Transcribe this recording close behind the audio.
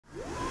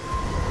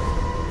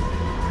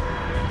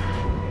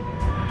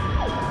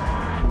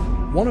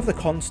One of the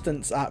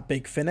constants at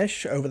Big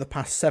Finish over the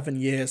past 7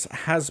 years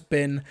has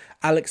been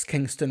Alex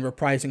Kingston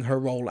reprising her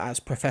role as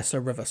Professor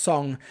River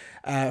Song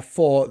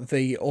for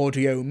the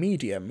audio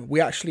medium.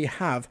 We actually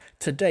have,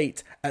 to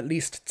date, at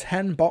least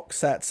 10 box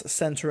sets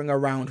centering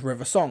around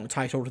River Song,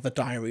 titled The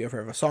Diary of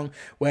River Song,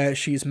 where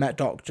she's met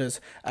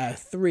Doctors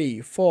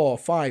 3, 4,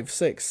 5,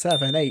 6,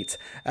 7, 8,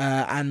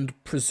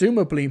 and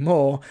presumably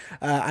more,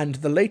 and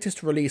the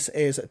latest release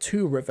is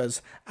Two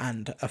Rivers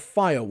and a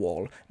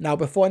Firewall. Now,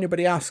 before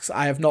anybody asks,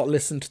 I have not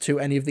listened to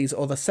any of these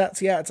other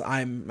sets yet.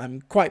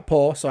 I'm quite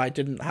poor, so I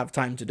didn't have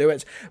time to do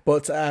it,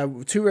 but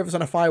Two Rivers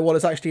and a Firewall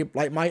is actually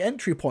like my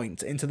entry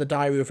point into the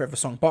Diary of River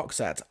Song box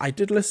set. I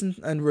did listen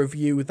and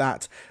review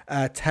that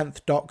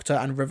 10th Doctor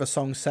and River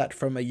Song set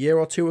from a year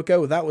or two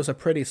ago. That was a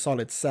pretty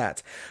solid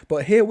set,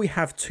 but here we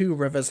have Two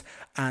Rivers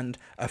and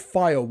a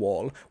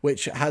Firewall,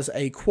 which has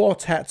a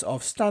quartet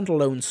of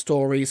standalone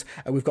stories.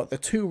 We've got The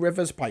Two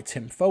Rivers by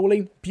Tim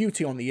Foley,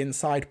 Beauty on the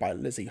Inside by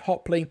Lizzie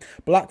Hopley,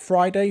 Black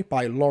Friday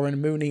by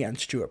Lauren Mooney and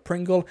Stuart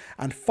Pringle,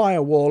 and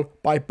Firewall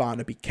by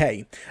Barnaby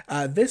Kay.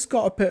 This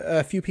got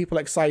a few people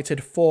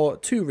excited for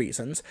two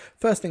reasons.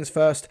 First things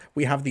first,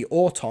 we have the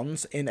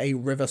Autons in a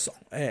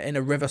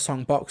River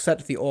Song box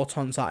set. The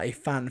Autons are a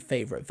fan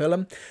favourite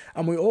villain,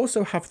 and we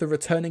also have the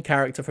returning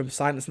character from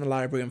Silence in the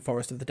Library and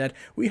Forest of the Dead.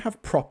 We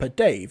have Proper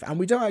Dave, and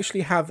we don't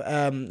actually have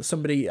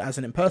somebody as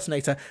an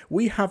impersonator.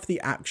 We have the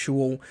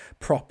actual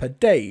Proper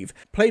Dave,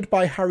 played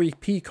by Harry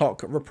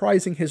Peacock,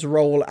 reprising his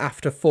role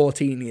after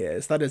 14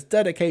 years. That is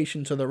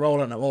dedication to the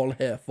role, and I'm all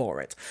here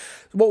for it.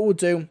 What we'll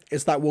do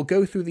is that we'll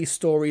go through these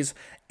stories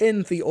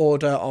in the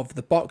order of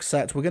the box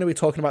set. We're going to be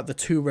talking about The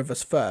Two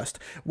Rivers first,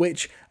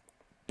 which,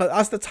 but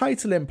as the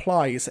title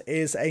implies,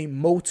 is a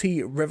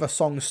multi-River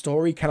Song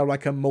story, kind of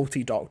like a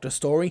multi-Doctor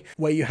story,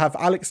 where you have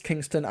Alex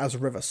Kingston as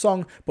River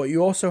Song, but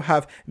you also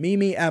have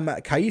Mimi M.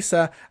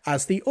 Kaisa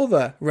as the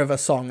other River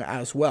Song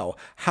as well.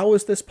 How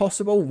is this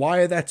possible? Why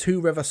are there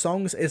two River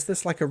Songs? Is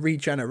this like a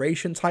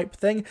regeneration type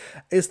thing?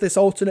 Is this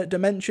alternate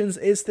dimensions?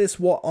 Is this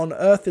what on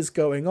earth is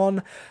going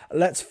on?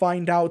 Let's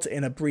find out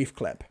in a brief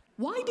clip.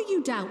 Why do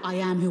you doubt I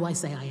am who I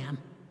say I am?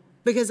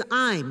 Because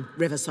I'm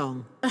River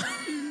Song.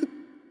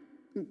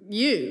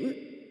 You?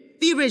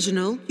 The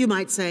original, you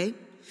might say.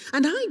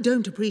 And I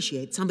don't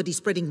appreciate somebody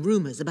spreading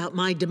rumours about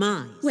my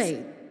demise.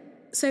 Wait,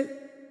 so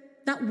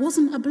that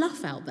wasn't a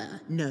bluff out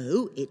there?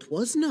 No, it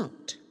was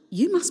not.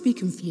 You must be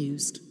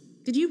confused.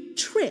 Did you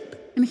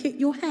trip and hit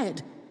your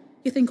head?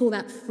 You think all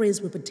that frizz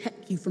would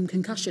protect you from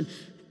concussion?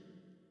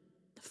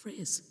 The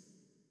frizz.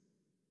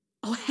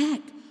 Oh,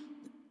 heck.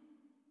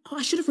 Oh,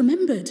 I should have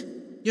remembered.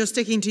 You're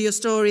sticking to your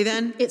story,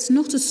 then? It's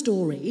not a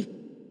story,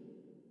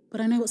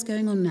 but I know what's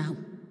going on now.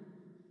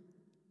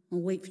 I'll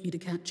wait for you to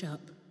catch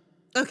up.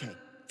 Okay,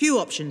 few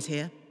options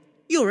here.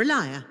 You're a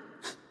liar.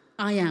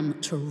 I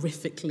am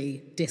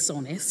terrifically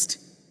dishonest,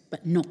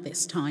 but not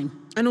this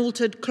time. An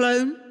altered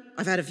clone?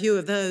 I've had a few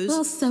of those.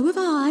 Well, so have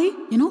I.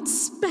 You're not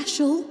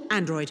special.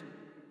 Android.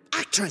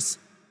 Actress.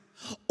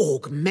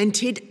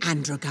 Augmented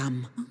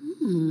androgam.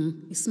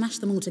 You smash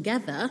them all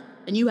together,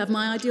 and you have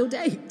my ideal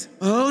date.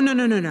 Oh,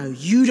 no.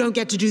 You don't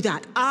get to do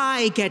that.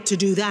 I get to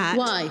do that.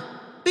 Why?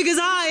 Because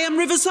I am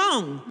River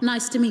Song.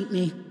 Nice to meet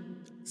me.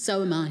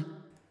 So am I.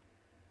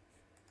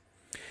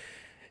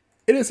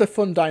 It is a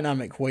fun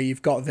dynamic where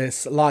you've got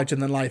this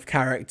larger-than-life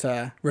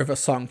character, River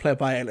Song, played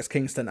by Alex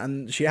Kingston,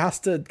 and she has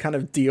to kind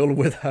of deal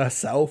with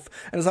herself.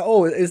 And it's like,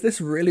 oh, is this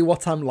really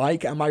what I'm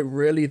like? Am I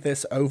really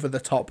this over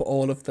the top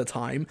all of the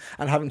time?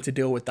 And having to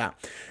deal with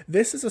that.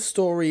 This is a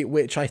story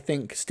which I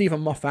think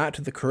Stephen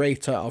Moffat, the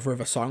creator of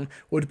River Song,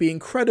 would be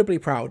incredibly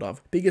proud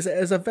of, because it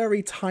is a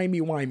very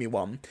timey-wimey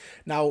one.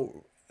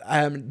 Now,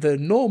 the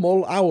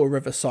normal, our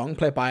River Song,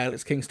 played by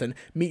Alex Kingston,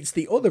 meets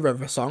the other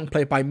River Song,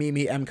 played by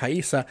Mimi M.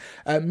 Kaisa,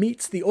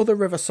 meets the other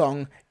River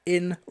Song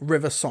in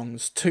River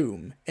Song's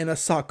tomb, in a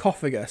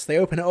sarcophagus. They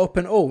open it up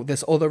and, oh,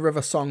 this other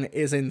River Song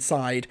is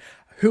inside.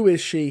 Who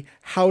is she?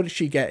 How did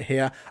she get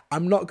here?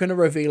 I'm not going to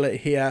reveal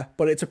it here,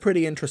 but it's a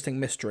pretty interesting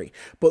mystery.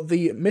 But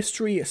the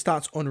mystery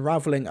starts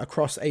unraveling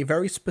across a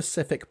very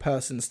specific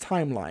person's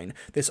timeline.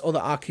 This other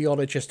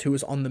archaeologist who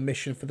is on the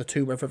mission for the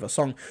Two River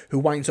Song, who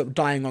winds up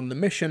dying on the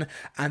mission,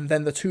 and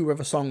then the Two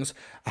River Songs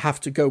have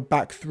to go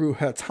back through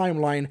her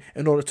timeline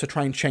in order to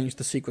try and change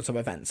the sequence of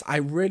events. I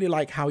really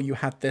like how you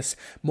had this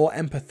more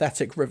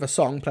empathetic River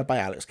Song, played by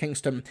Alex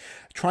Kingston,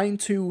 trying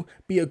to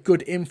be a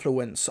good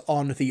influence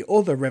on the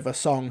other River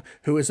Song,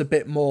 who is a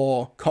bit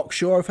more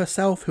cocksure of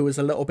herself, who is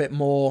a little bit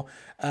more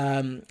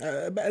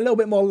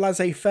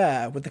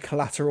laissez-faire with the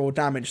collateral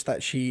damage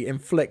that she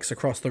inflicts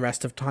across the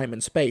rest of time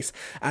and space,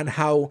 and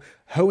how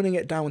honing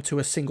it down to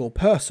a single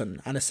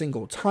person and a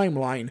single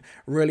timeline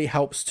really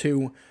helps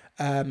to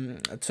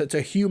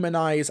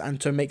humanize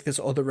and to make this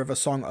other River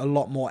Song a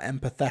lot more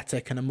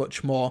empathetic and a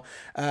much more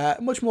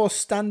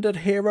standard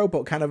hero,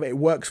 but kind of it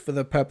works for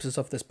the purposes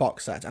of this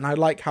box set. And I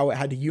like how it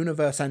had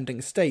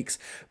universe-ending stakes,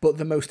 but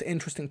the most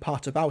interesting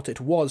part about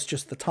it was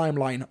just the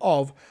timeline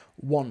of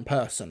one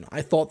person.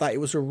 I thought that it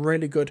was a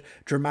really good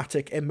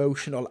dramatic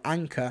emotional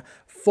anchor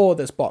for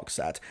this box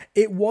set.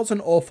 It was an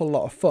awful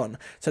lot of fun.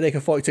 So Taker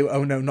 42,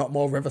 oh no, not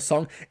more River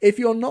Song. If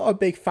you're not a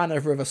big fan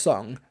of River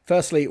Song,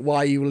 firstly, why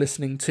are you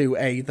listening to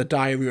The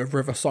Diary of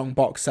River Song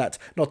box set?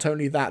 Not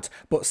only that,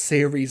 but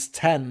series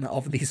 10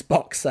 of these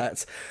box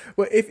sets.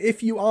 Well,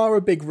 if you are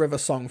a big River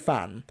Song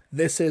fan,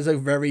 this is a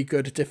very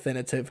good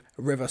definitive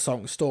River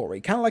Song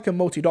story. Kind of like a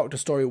multi-doctor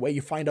story where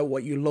you find out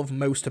what you love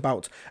most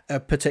about a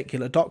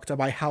particular doctor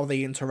by how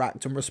they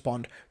interact and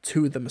respond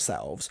to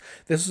themselves.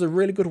 This is a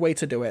really good way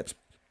to do it.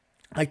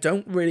 I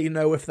don't really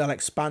know if they'll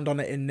expand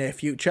on it in near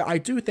future. I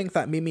do think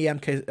that Mimi M.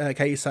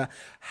 Kaisa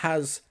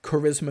has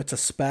charisma to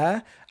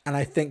spare, and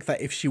I think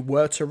that if she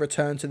were to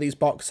return to these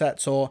box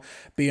sets or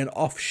be an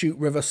offshoot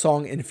River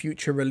Song in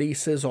future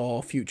releases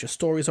or future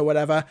stories or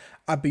whatever,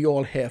 I'd be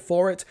all here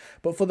for it.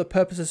 But for the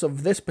purposes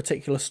of this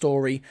particular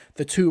story,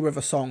 the two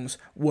River Songs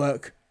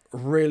work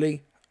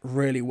really,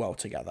 really well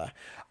together.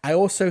 I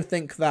also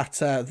think that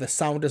the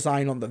sound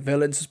design on the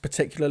villains is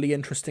particularly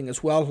interesting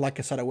as well. Like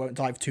I said, I won't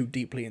dive too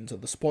deeply into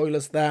the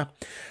spoilers there,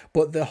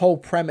 but the whole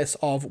premise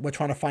of we're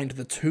trying to find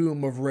the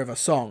tomb of River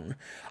Song,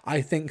 I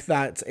think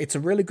that it's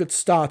a really good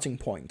starting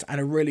point and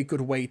a really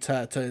good way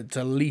to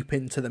leap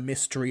into the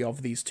mystery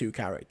of these two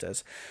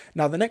characters.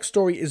 Now, the next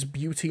story is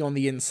Beauty on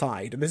the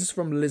Inside, and this is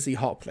from Lizzie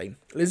Hopley.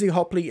 Lizzie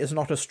Hopley is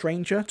not a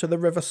stranger to the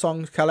River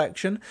Song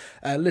collection.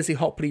 Lizzie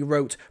Hopley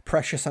wrote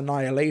Precious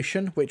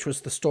Annihilation, which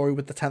was the story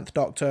with the 10th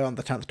Doctor on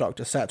the 10th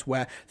Doctor set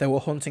where they were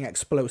hunting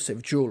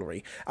explosive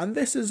jewellery, and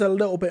this is a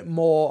little bit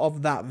more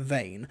of that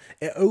vein.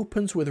 It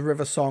opens with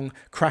River Song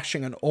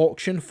crashing an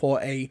auction for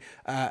a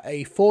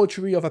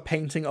forgery of a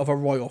painting of a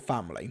royal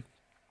family.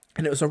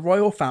 And it was a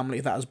royal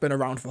family that has been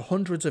around for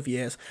hundreds of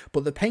years,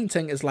 but the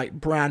painting is like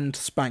brand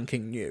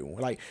spanking new.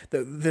 Like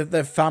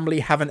the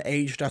family haven't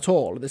aged at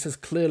all. This is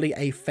clearly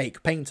a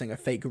fake painting, a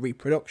fake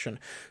reproduction.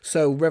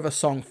 So River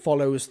Song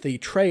follows the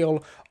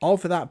trail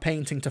of that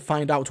painting to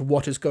find out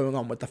what is going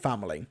on with the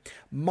family.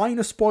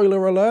 Minor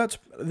spoiler alert,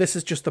 this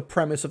is just the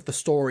premise of the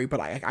story, but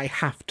I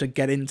have to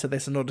get into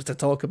this in order to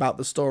talk about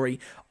the story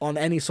on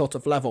any sort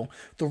of level.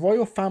 The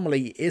royal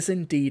family is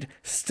indeed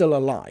still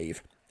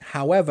alive.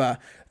 However,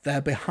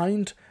 they're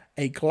behind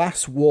a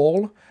glass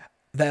wall,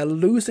 they're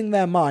losing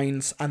their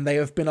minds, and they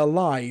have been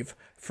alive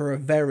for a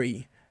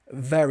very,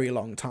 very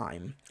long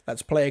time.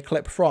 Let's play a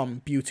clip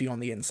from Beauty on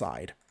the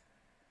Inside.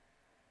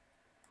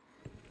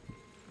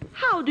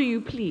 How do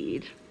you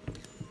plead?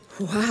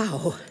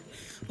 Wow.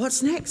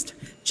 What's next?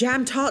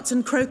 Jam tarts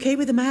and croquet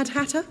with the Mad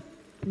Hatter?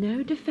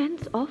 No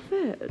defense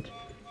offered.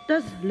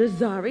 Does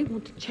Lazari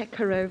want to check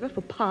her over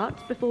for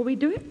parts before we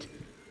do it?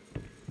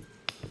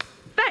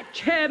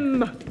 Fetch him!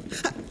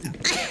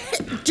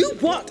 Do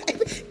what?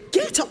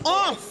 Get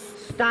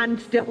off! Stand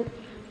still.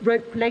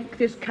 Rope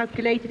length is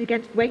calculated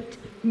against weight.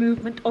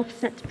 Movement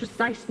offsets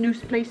precise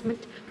noose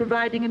placement,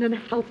 providing an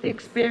unhealthy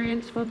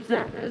experience for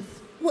observers.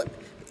 What?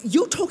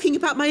 You're talking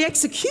about my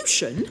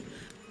execution?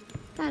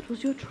 That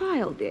was your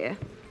trial, dear.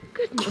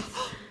 Goodness.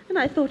 And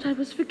I thought I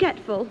was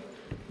forgetful.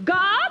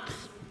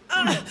 Guards!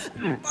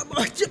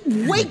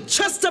 Wait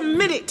just a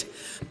minute!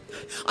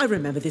 I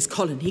remember this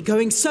colony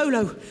going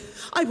solo.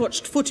 I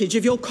watched footage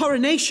of your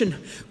coronation,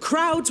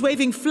 crowds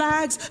waving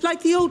flags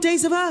like the old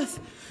days of Earth.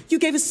 You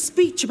gave a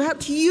speech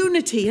about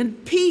unity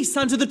and peace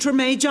under the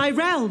Tremagi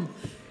realm.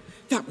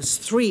 That was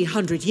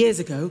 300 years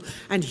ago,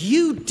 and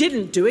you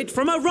didn't do it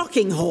from a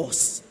rocking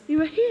horse. You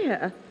were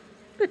here.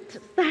 But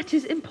that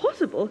is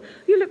impossible.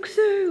 You look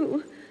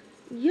so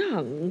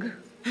young.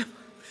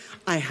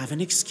 I have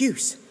an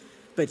excuse,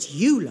 but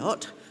you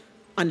lot,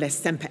 unless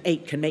Semper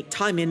 8 can make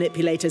time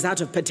manipulators out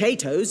of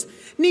potatoes,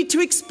 need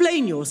to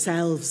explain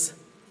yourselves.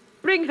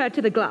 Bring her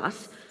to the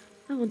glass.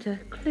 I want a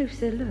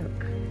closer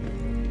look.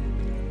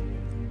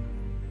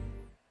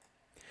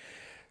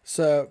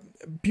 So,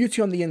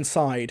 Beauty on the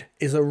Inside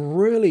is a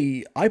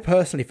really, I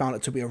personally found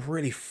it to be a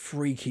really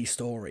freaky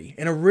story,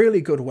 in a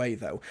really good way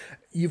though.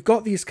 You've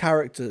got these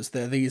characters,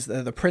 they're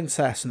the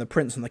princess and the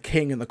prince and the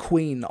king and the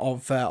queen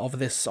of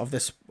this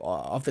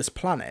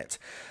planet,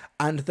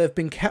 and they've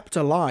been kept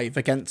alive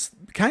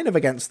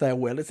against their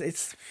will.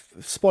 It's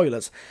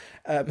spoilers.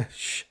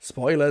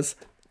 Spoilers.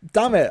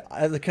 Damn it!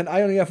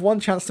 I only have one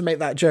chance to make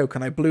that joke,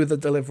 and I blew the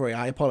delivery.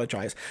 I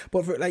apologise.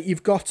 But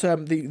you've got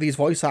these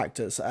voice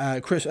actors,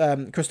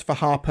 Christopher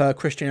Harper,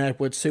 Christian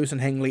Edwards, Susan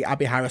Hingley,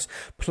 Abby Harris,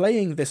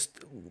 playing this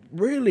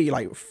really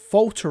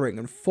faltering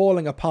and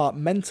falling apart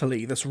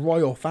mentally, this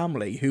royal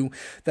family who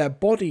their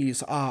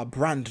bodies are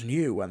brand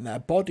new and their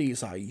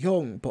bodies are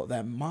young, but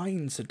their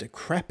minds are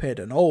decrepit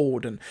and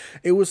old. And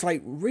it was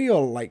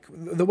real,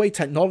 the way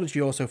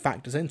technology also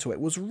factors into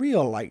it was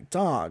real,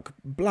 dark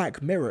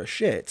Black Mirror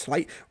shit.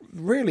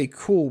 Really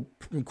cool,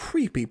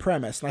 creepy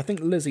premise, and I think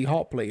Lizzie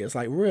Hopley has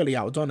really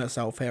outdone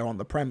herself here on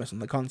the premise and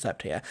the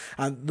concept here,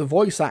 and the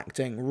voice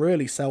acting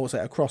really sells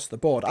it across the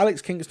board. Alex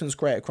Kingston's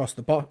great across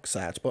the box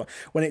set, but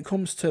when it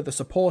comes to the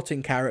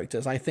supporting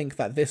characters, I think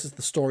that this is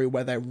the story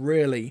where they're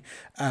really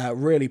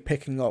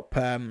picking up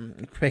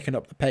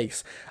the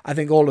pace. I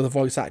think all of the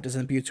voice actors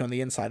in Beauty on the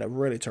Inside are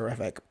really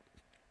terrific.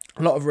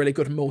 A lot of really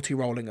good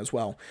multi-rolling as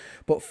well.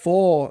 But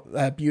for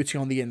Beauty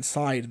on the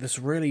Inside, this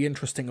really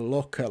interesting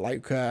look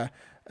at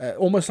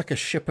almost like a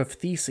ship of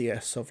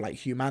Theseus of like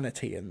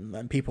humanity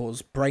and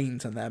people's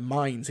brains and their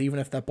minds, even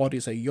if their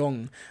bodies are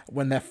young,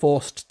 when they're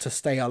forced to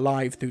stay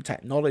alive through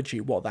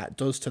technology, what that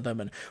does to them,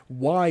 and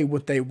why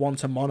would they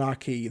want a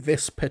monarchy,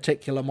 this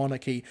particular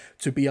monarchy,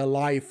 to be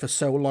alive for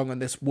so long in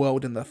this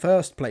world in the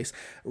first place.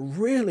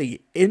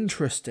 Really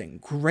interesting,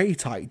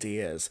 great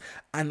ideas,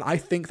 and I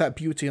think that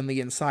Beauty on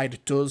the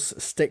Inside does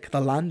stick the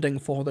landing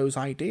for those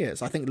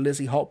ideas. I think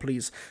Lizzie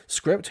Hopley's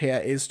script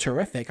here is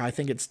terrific. I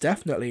think it's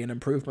definitely an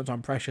improvement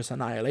on Precious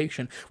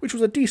Annihilation, which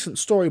was a decent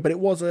story, but it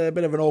was a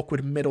bit of an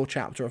awkward middle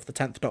chapter of the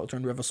 10th Doctor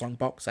and River Song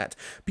box set.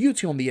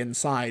 Beauty on the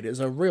Inside is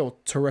a real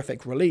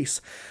terrific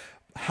release.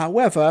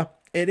 However,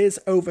 it is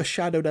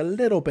overshadowed a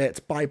little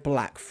bit by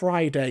Black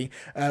Friday,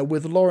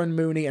 with Lauren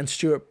Mooney and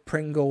Stuart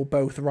Pringle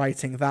both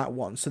writing that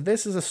one. So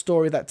this is a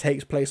story that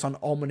takes place on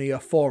Omnia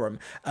Forum,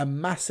 a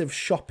massive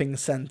shopping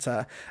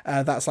centre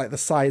that's like the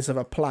size of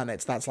a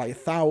planet, that's like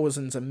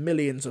thousands and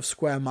millions of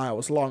square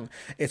miles long.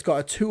 It's got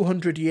a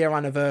 200-year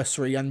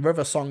anniversary, and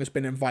River Song has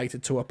been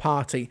invited to a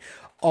party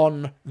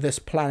on this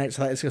planet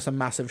that is just a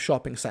massive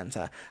shopping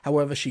centre.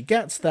 However, she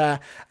gets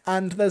there,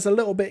 and there's a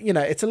little bit,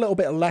 it's a little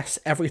bit less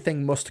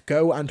everything must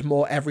go and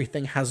more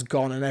everything has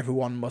gone and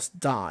everyone must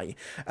die.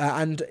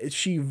 And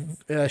she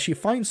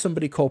finds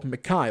somebody called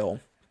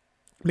Mikhail.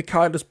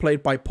 Mikhail is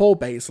played by Paul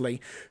Baisley,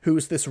 who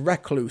is this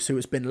recluse who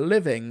has been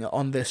living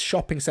on this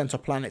shopping centre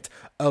planet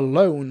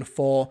alone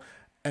for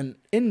an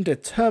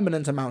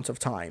indeterminate amount of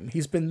time.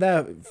 He's been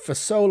there for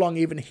so long,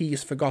 even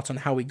he's forgotten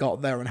how he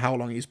got there and how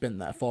long he's been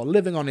there for,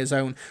 living on his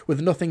own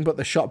with nothing but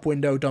the shop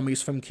window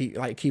dummies from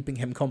keeping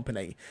him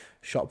company.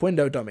 Shop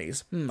window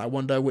dummies. I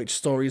wonder which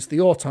stories the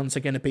Autons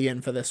are going to be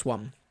in for this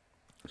one.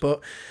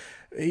 But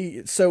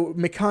so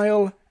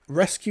Mikhail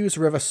rescues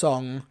River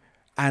Song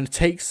and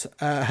takes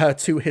her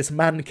to his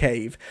man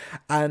cave,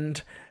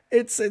 and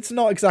it's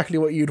not exactly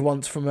what you'd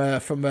want from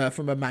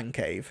a man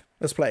cave.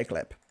 Let's play a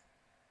clip.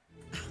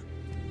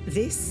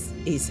 This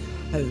is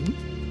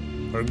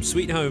home? Home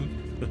sweet home.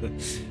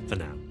 For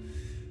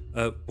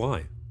now.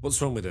 Why? What's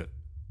wrong with it?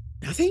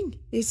 Nothing.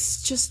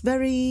 It's just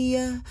very,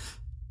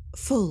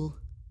 full.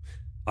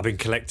 I've been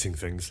collecting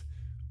things.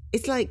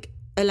 It's like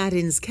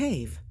Aladdin's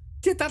cave.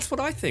 Yeah, that's what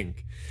I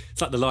think.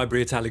 It's like the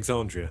library at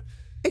Alexandria.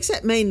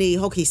 Except mainly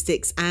hockey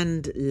sticks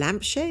and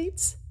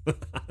lampshades.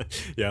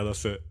 Yeah,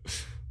 that's it.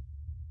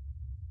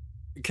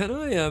 Can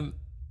I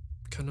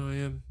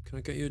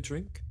get you a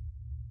drink?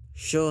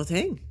 Sure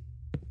thing.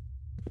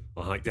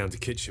 I hiked down to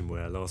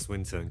Kitchenware last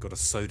winter and got a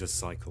soda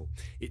cycle.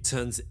 It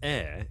turns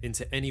air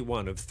into any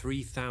one of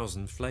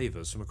 3,000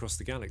 flavours from across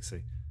the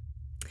galaxy.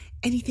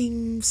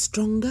 Anything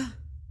stronger?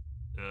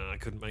 I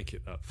couldn't make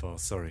it that far,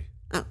 sorry.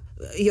 Oh,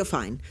 you're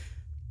fine.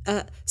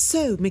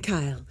 So,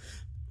 Mikhail,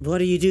 what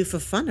do you do for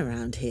fun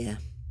around here?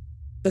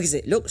 Because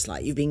it looks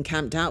like you've been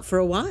camped out for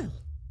a while.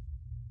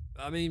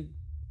 I mean,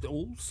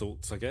 all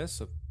sorts, I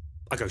guess.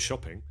 I go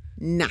shopping.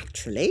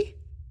 Naturally.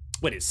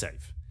 When it's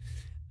safe.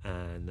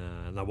 And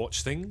I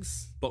watch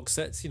things, box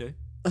sets,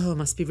 Oh,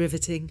 must be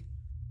riveting.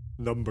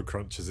 Number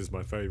Crunchers is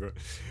my favourite.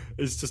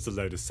 It's just a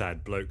load of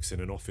sad blokes in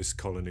an office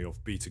colony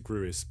off Beta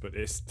Gruis, but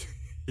it's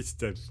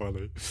dead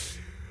funny.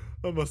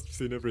 I must have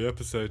seen every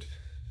episode.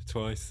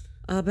 Twice.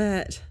 I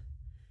bet.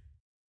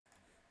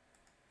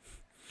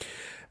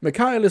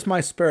 Mikhail is my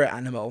spirit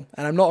animal,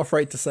 and I'm not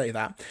afraid to say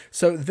that.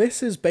 So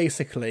this is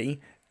basically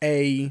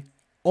a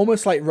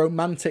almost like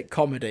romantic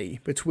comedy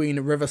between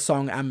River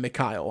Song and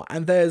Mikhail.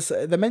 And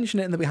they mention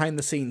it in the behind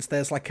the scenes,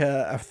 there's like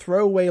a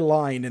throwaway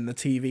line in the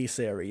TV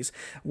series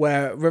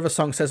where River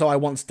Song says, "Oh, I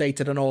once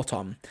dated an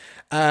Auton."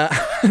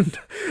 And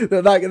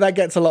that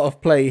gets a lot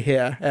of play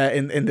here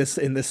in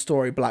this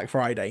story, Black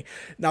Friday.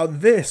 Now,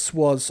 this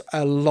was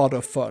a lot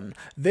of fun.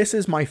 This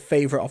is my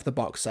favourite of the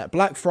box set.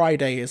 Black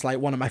Friday is like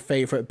one of my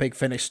favourite Big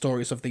Finish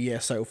stories of the year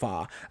so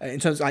far. In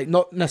terms of, like,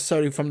 not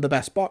necessarily from the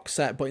best box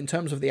set, but in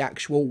terms of the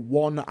actual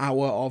 1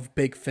 hour of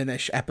Big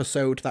Finish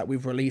episode that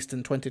we've released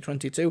in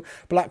 2022,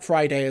 Black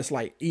Friday is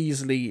like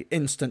easily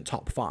instant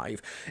top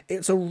 5.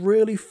 It's a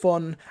really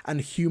fun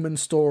and human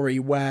story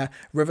where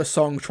River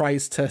Song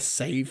tries to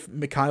save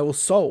Mikhail's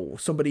soul,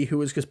 somebody who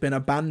has just been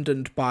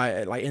abandoned by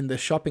in the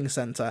shopping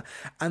center,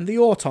 and the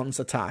Autons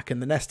attack,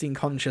 and the Nestine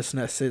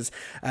consciousness is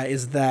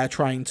there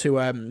trying to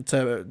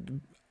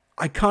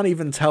I can't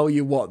even tell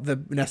you what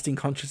the Nestine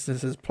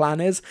Consciousness's plan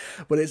is,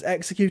 but it's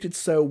executed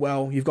so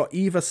well. You've got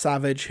Eva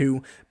Savage,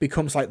 who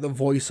becomes like the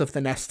voice of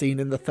the Nestine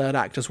in the third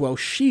act as well.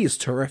 She's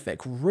terrific,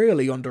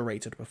 really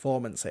underrated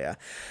performance here.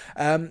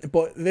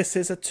 But this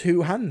is a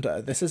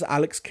two-hander. This is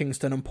Alex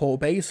Kingston and Paul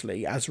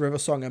Baisley as River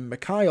Song and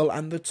Mikhail,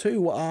 and the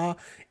two are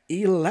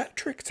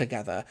electric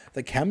together.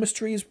 The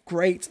chemistry is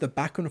great, the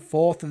back and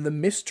forth and the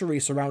mystery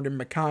surrounding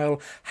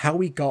Mikhail, how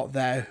he got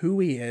there,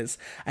 who he is,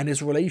 and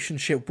his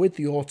relationship with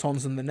the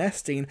Autons and the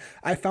Nestine,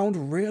 I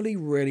found really,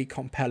 really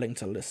compelling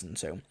to listen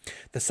to.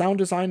 The sound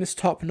design is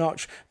top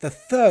notch. The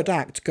third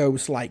act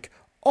goes like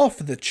off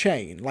the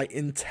chain, like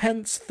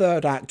intense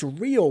third act,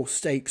 real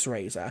stakes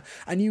raiser,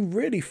 and you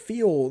really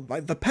feel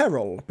like the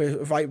peril,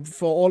 like,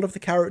 for all of the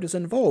characters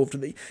involved.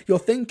 You're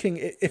thinking,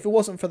 if it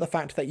wasn't for the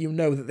fact that you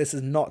know that this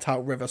is not how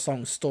River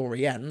Song's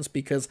story ends,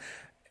 because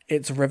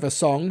it's River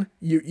Song,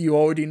 you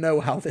already know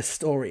how this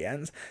story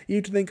ends,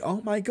 you'd think, oh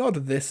my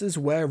god, this is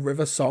where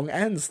River Song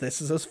ends, this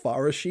is as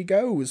far as she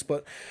goes.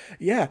 But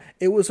yeah,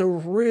 it was a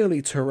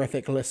really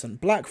terrific listen.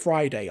 Black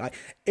Friday, like,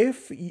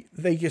 if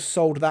they just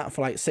sold that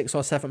for like £6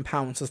 or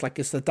 £7 as like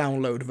it's the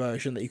download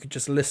version that you could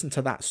just listen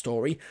to that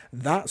story,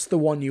 that's the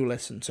one you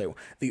listen to.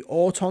 The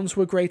Autons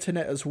were great in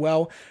it as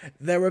well.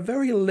 They're a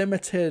very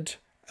limited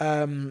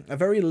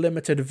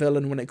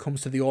villain when it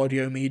comes to the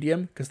audio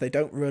medium, because they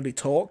don't really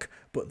talk,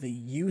 but the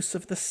use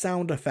of the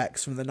sound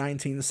effects from the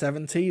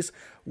 1970s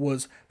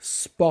was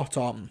spot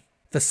on.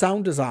 The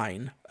sound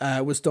design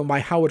was done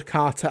by Howard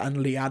Carter and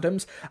Lee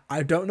Adams.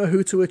 I don't know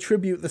who to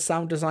attribute the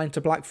sound design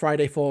to Black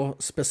Friday for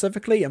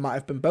specifically. It might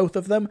have been both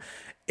of them.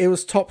 It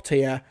was top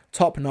tier,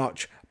 top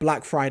notch.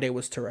 Black Friday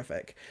was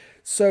terrific.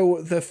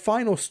 So the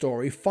final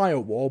story,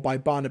 Firewall by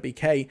Barnaby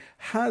Kay,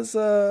 has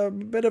a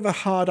bit of a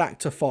hard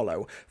act to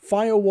follow.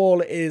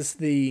 Firewall is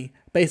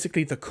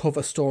basically the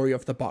cover story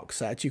of the box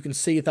set. You can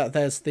see that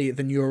there's the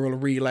neural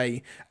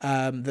relay,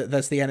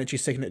 there's the energy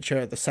signature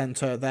at the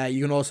center there.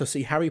 You can also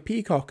see Harry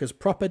Peacock as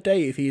Proper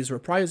Dave. He's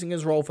reprising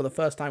his role for the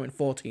first time in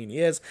 14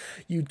 years.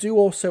 You do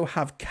also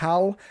have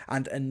Cal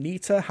and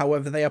Anita,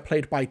 however they are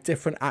played by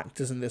different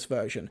actors in this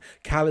version.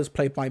 Cal is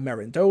played by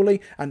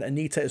Merindoli and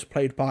Anita is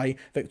played by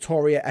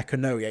Victoria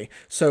Econoye.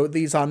 So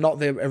these are not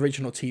the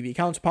original TV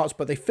counterparts,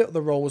 but they fit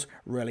the roles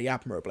really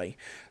admirably.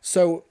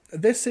 So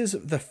this is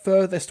the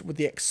furthest, with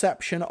the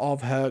exception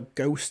of her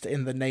ghost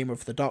in the name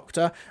of the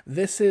Doctor,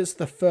 this is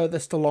the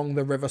furthest along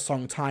the River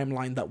Song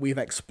timeline that we've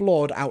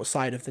explored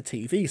outside of the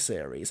TV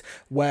series,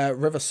 where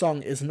River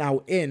Song is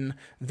now in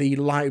the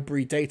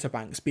library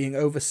databanks being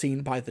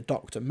overseen by the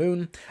Dr.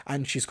 Moon,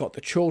 and she's got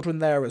the children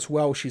there as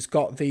well. She's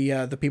got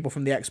the people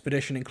from the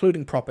expedition,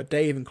 including Proper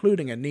Dave,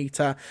 including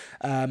Anita,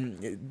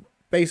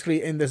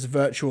 basically in this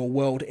virtual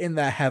world, in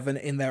their heaven,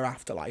 in their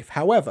afterlife.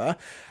 However,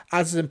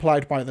 as is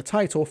implied by the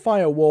title,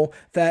 Firewall,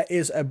 there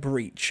is a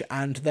breach,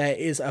 and there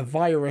is a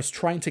virus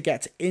trying to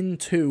get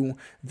into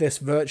this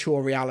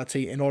virtual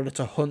reality in order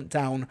to hunt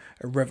down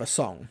River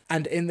Song.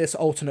 And in this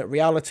alternate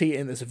reality,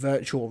 in this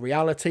virtual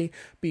reality,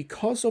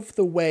 because of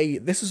the way,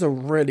 this is a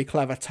really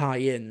clever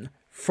tie-in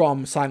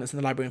from Silence in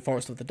the Library and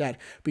Forest of the Dead,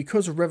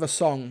 because River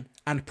Song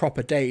and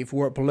Proper Dave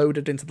were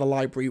uploaded into the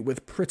library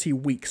with pretty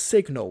weak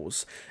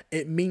signals,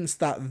 it means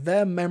that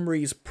their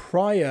memories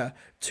prior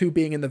to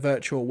being in the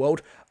virtual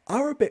world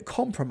are a bit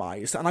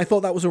compromised, and I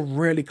thought that was a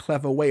really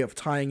clever way of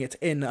tying it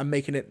in and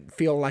making it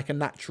feel like a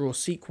natural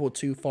sequel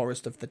to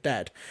Forest of the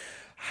Dead.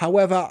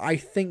 However, I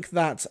think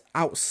that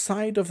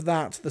outside of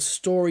that, the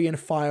story in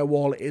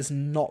Firewall is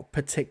not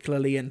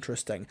particularly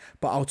interesting,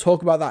 but I'll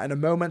talk about that in a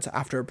moment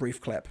after a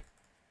brief clip.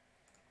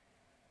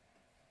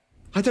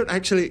 I don't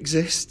actually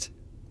exist.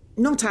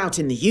 Not out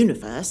in the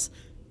universe,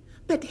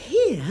 but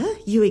here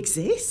you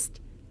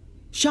exist.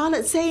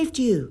 Charlotte saved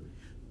you.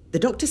 The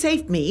Doctor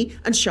saved me,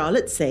 and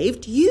Charlotte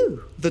saved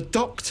you. The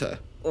Doctor?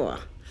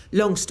 Oh,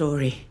 long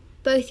story.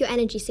 Both your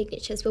energy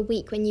signatures were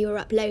weak when you were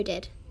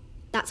uploaded.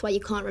 That's why you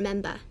can't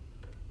remember.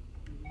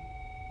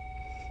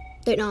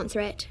 Don't answer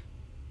it.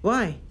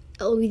 Why?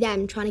 It'll be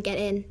them trying to get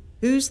in.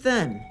 Who's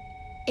them?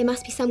 It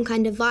must be some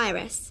kind of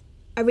virus.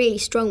 A really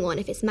strong one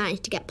if it's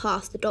managed to get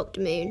past the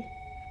Dr. Moon.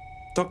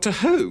 Doctor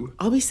Who?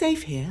 Are we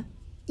safe here?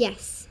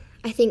 Yes,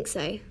 I think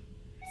so.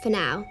 For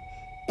now.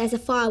 There's a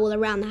firewall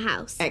around the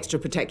house. Extra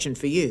protection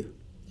for you.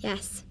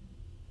 Yes.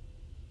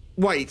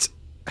 Wait,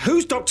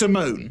 who's Dr.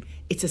 Moon?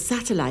 It's a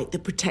satellite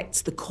that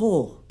protects the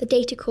core. The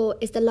data core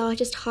is the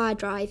largest hard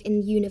drive in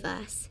the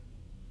universe.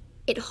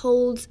 It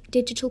holds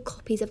digital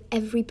copies of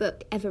every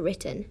book ever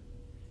written.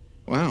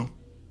 Wow.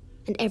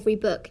 And every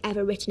book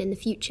ever written in the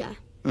future.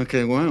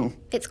 Okay, wow.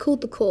 It's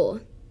called the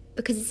core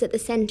because it's at the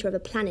centre of a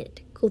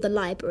planet called the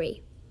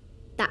library.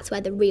 That's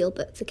where the real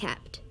books are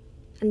kept.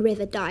 And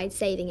River died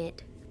saving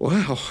it.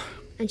 Wow.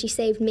 And she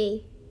saved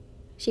me.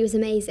 She was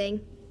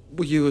amazing.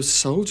 Were you a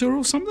soldier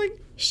or something?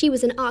 She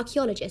was an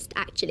archaeologist,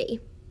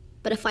 actually.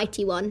 But a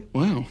fighty one.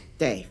 Wow.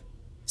 Dave,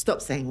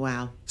 stop saying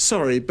wow.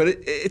 Sorry, but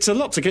it's a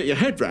lot to get your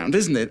head round,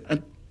 isn't it?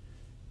 And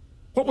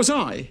what was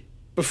I?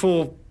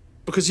 Before...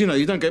 Because, you know,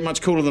 you don't get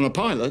much cooler than a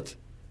pilot.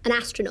 An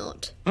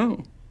astronaut.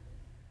 Oh.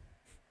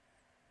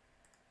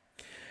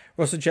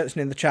 Russell Jetson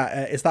in the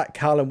chat, is that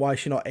Cal and why is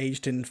she not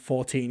aged in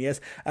 14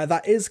 years?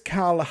 That is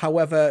Cal,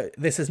 however,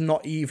 this is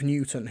not Eve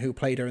Newton who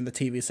played her in the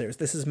TV series.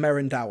 This is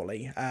Merrin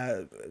Dowley,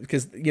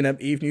 because, you know,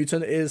 Eve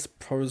Newton is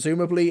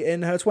presumably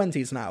in her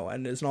 20s now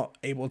and is not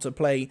able to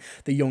play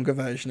the younger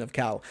version of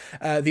Cal.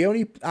 The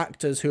only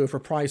actors who have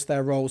reprised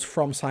their roles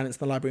from Silence in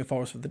the Library and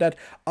Forest of the Dead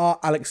are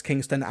Alex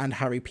Kingston and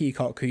Harry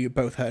Peacock, who you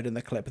both heard in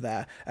the clip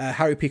there.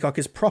 Harry Peacock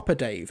is Proper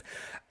Dave.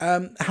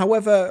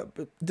 However,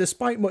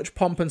 despite much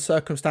pomp and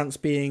circumstance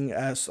being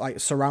everything like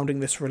surrounding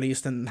this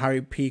release and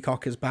Harry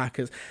Peacock is back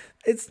is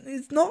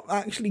it's not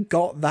actually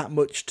got that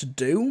much to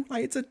do.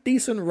 Like, it's a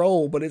decent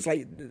role, but it's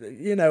like,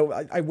 you know,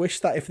 I wish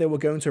that if they were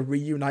going to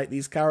reunite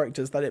these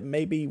characters, that it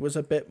maybe was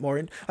a bit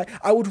more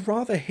I would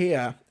rather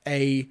hear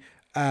a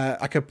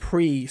like a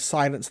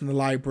pre-Silence in the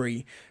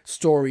Library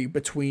story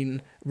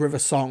between River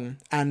Song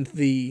and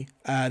the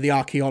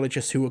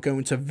archaeologists who were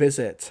going to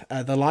visit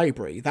the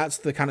library. That's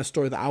the kind of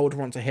story that I would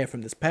want to hear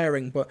from this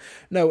pairing. But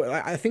no,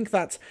 I think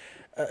that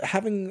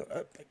having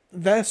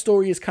their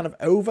story is kind of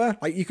over.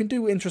 Like, you can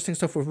do interesting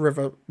stuff with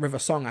River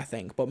Song, I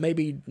think, but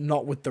maybe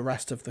not with the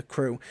rest of the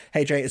crew.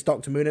 Hey Jay, is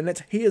Dr. Moon in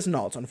it? He is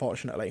not,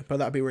 unfortunately, but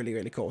that'd be really,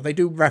 really cool. They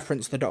do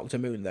reference the Dr.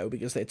 Moon, though,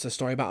 because it's a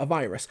story about a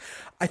virus.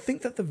 I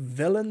think that the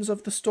villains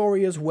of the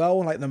story as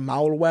well, like the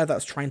malware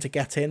that's trying to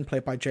get in,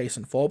 played by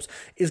Jason Forbes,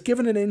 is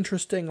given an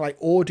interesting, like,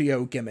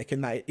 audio gimmick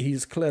in that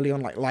he's clearly on,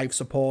 like, life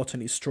support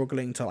and he's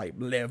struggling to, like,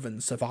 live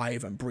and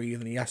survive and breathe,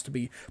 and he has to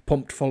be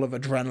pumped full of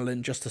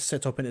adrenaline just to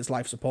sit up in his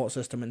life support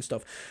system and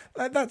stuff.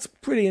 That's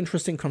pretty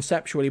interesting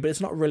conceptually, but it's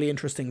not really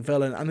interesting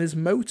villain. And his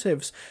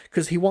motives,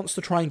 because he wants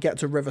to try and get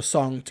to River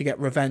Song to get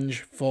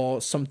revenge for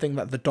something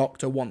that the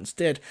Doctor once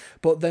did,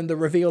 but then the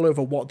reveal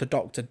over what the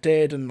Doctor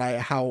did and like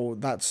how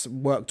that's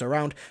worked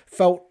around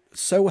felt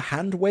so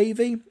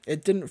hand-wavy.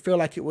 It didn't feel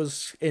like it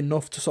was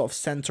enough to sort of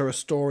center a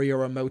story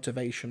or a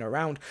motivation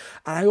around.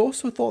 And I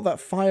also thought that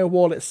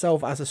Firewall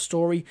itself as a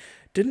story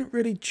didn't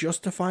really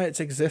justify its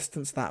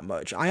existence that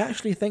much. I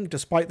actually think,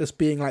 despite this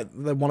being like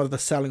one of the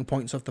selling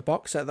points of the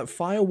box set, that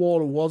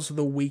Firewall was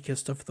the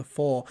weakest of the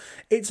four.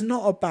 It's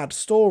not a bad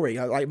story.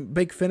 Like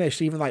Big Finish,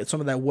 even like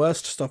some of their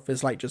worst stuff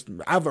is like just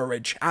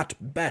average at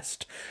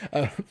best,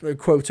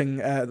 quoting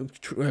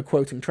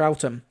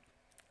Troughton.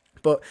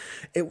 But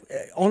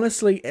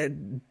honestly,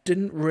 it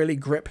didn't really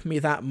grip me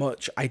that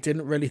much. I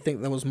didn't really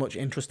think there was much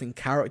interesting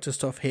character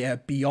stuff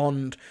here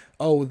beyond,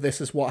 oh, this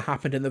is what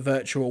happened in the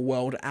virtual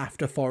world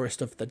after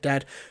Forest of the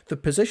Dead. The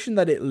position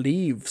that it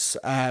leaves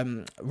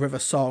River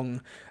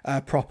Song,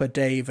 Proper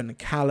Dave, and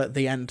Cal at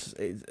the end,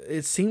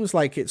 it seems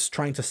like it's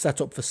trying to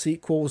set up for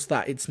sequels,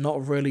 that it's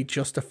not really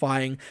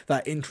justifying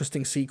that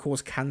interesting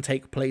sequels can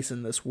take place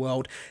in this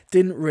world.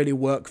 Didn't really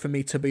work for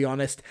me, to be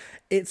honest.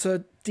 It's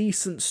a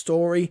decent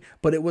story,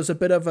 but it was a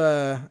bit of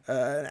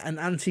an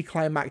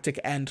anticlimactic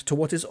end to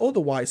what is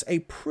otherwise a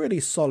pretty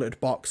solid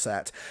box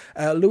set.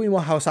 Louis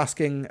Morehouse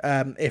asking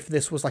if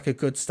this was like a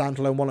good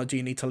standalone one, or do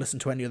you need to listen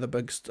to any of the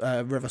big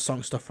River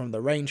Song stuff from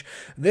the range?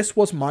 This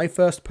was my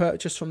first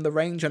purchase from the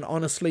range, and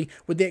honestly,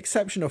 with the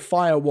exception of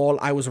Firewall,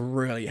 I was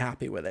really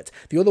happy with it.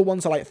 The other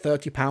ones are like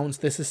 £30.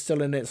 This is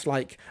still in its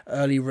like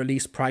early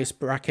release price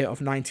bracket of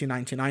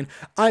 $19.99.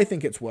 I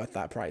think it's worth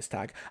that price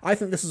tag. I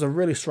think this is a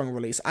really strong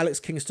release. Alex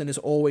Kingston is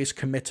always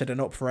committed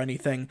and up for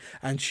anything,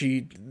 and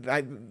you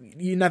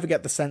never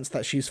get the sense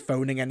that she's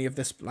phoning any of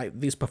this, like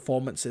these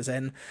performances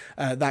in.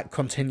 That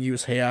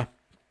continues here.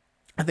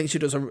 I think she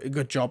does a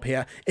good job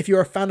here. If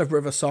you're a fan of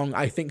River Song,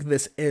 I think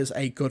this is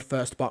a good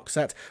first box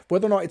set.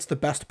 Whether or not it's the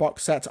best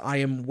box set, I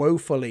am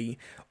woefully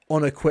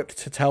unequipped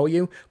to tell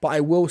you, but I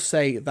will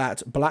say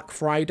that Black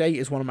Friday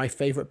is one of my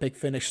favourite Big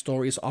Finish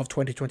stories of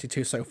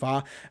 2022 so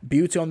far.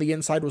 Beauty on the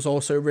Inside was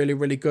also really,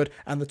 really good,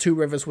 and The Two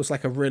Rivers was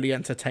like a really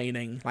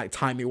entertaining, like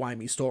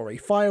timey-wimey story.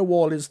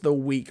 Firewall is the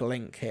weak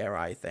link here,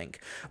 I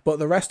think, but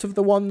the rest of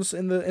the ones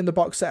in the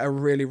box set are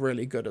really,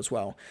 really good as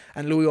well.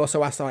 And Louis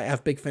also asked,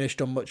 have Big Finish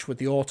done much with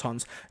the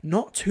Autons?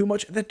 Not too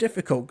much. They're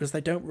difficult because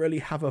they don't really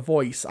have a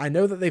voice. I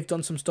know that they've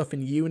done some stuff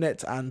in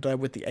Unit and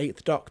with the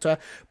 8th Doctor,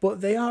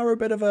 but they are a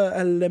bit of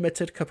a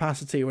limited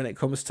capacity when it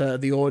comes to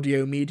the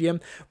audio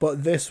medium,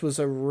 but this was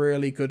a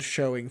really good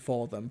showing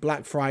for them.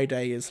 Black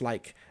Friday is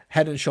like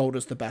head and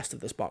shoulders the best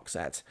of this box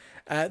set.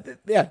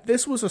 Yeah,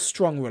 this was a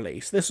strong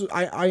release.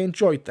 I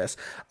enjoyed this.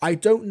 I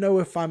don't know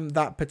if I'm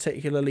that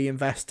particularly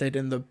invested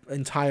in the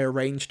entire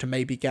range to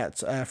maybe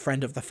get a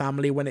Friend of the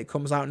Family when it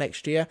comes out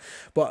next year,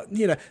 but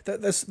you know,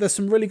 there's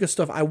some really good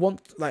stuff.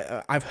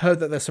 I've heard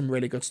that there's some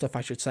really good stuff,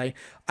 I should say.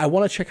 I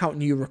want to check out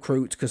New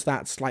Recruit, because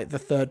that's like the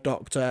Third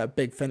Doctor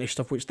Big Finish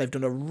stuff, which they've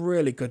done a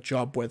really good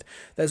job with.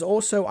 There's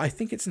also, I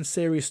think it's in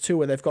series 2,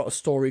 where they've got a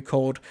story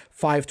called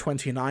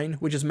 529,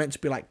 which is meant to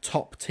be like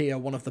top tier,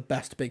 one of the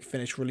best Big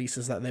Finish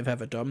releases that they've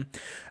ever done.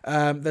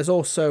 There's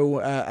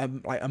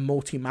also like a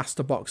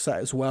multi-master box set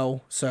as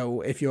well,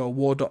 so if you're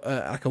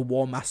like a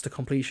War Master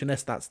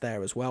completionist, that's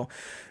there as well.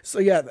 So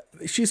yeah,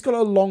 she's got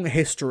a long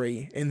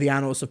history in the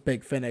annals of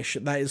Big Finish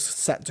that is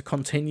set to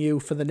continue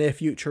for the near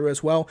future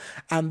as well,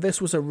 and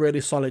this was a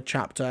really solid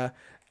chapter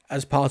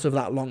as part of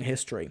that long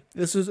history.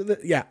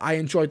 Yeah, I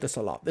enjoyed this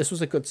a lot. This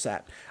was a good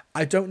set.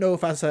 I don't know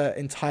if as an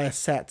entire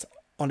set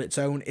on its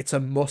own it's a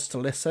must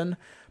listen,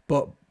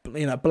 but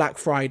you know, Black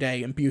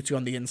Friday and Beauty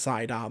on the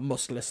Inside are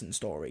must listen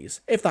stories,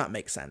 if that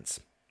makes sense.